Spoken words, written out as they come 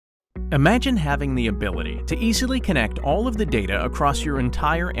Imagine having the ability to easily connect all of the data across your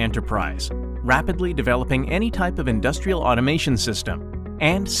entire enterprise, rapidly developing any type of industrial automation system,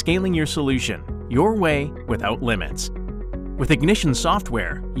 and scaling your solution your way without limits. With Ignition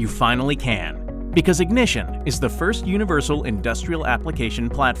software, you finally can, because Ignition is the first universal industrial application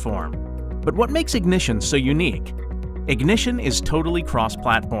platform. But what makes Ignition so unique? Ignition is totally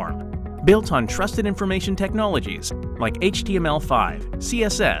cross-platform, built on trusted information technologies like HTML5,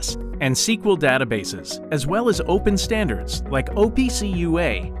 CSS, and SQL databases, as well as open standards like OPC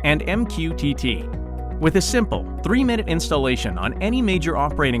UA and MQTT. With a simple 3-minute installation on any major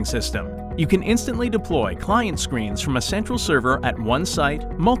operating system, you can instantly deploy client screens from a central server at one site,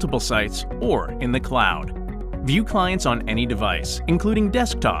 multiple sites, or in the cloud. View clients on any device, including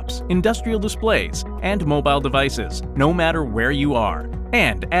desktops, industrial displays, and mobile devices, no matter where you are.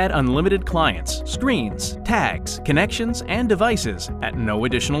 And add unlimited clients, screens, tags, connections, and devices at no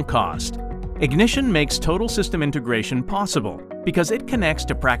additional cost. Ignition makes total system integration possible because it connects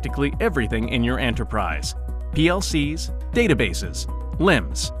to practically everything in your enterprise: PLCs, databases,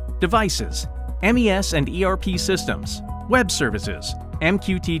 LIMS, devices, MES and ERP systems, web services,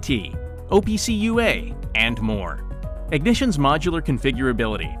 MQTT, OPC UA, and more. Ignition's modular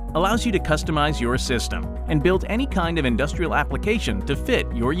configurability allows you to customize your system and build any kind of industrial application to fit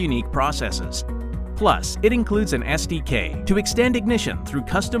your unique processes. Plus, it includes an SDK to extend Ignition through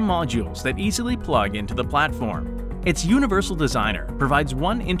custom modules that easily plug into the platform. Its universal designer provides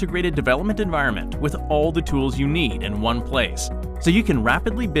one integrated development environment with all the tools you need in one place, so you can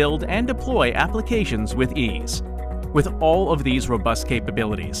rapidly build and deploy applications with ease. With all of these robust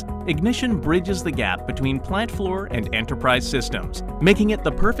capabilities, Ignition bridges the gap between plant floor and enterprise systems, making it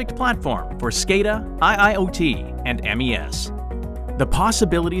the perfect platform for SCADA, IIoT, and MES. The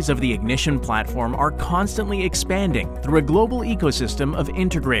possibilities of the Ignition platform are constantly expanding through a global ecosystem of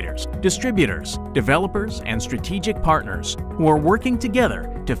integrators, distributors, developers, and strategic partners who are working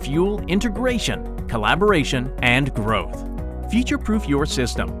together to fuel integration, collaboration, and growth. Future-proof your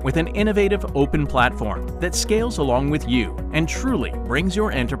system with an innovative open platform that scales along with you and truly brings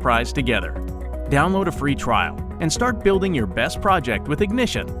your enterprise together. Download a free trial and start building your best project with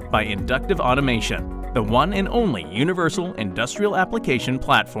Ignition by Inductive Automation, the one and only universal industrial application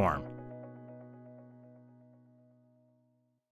platform.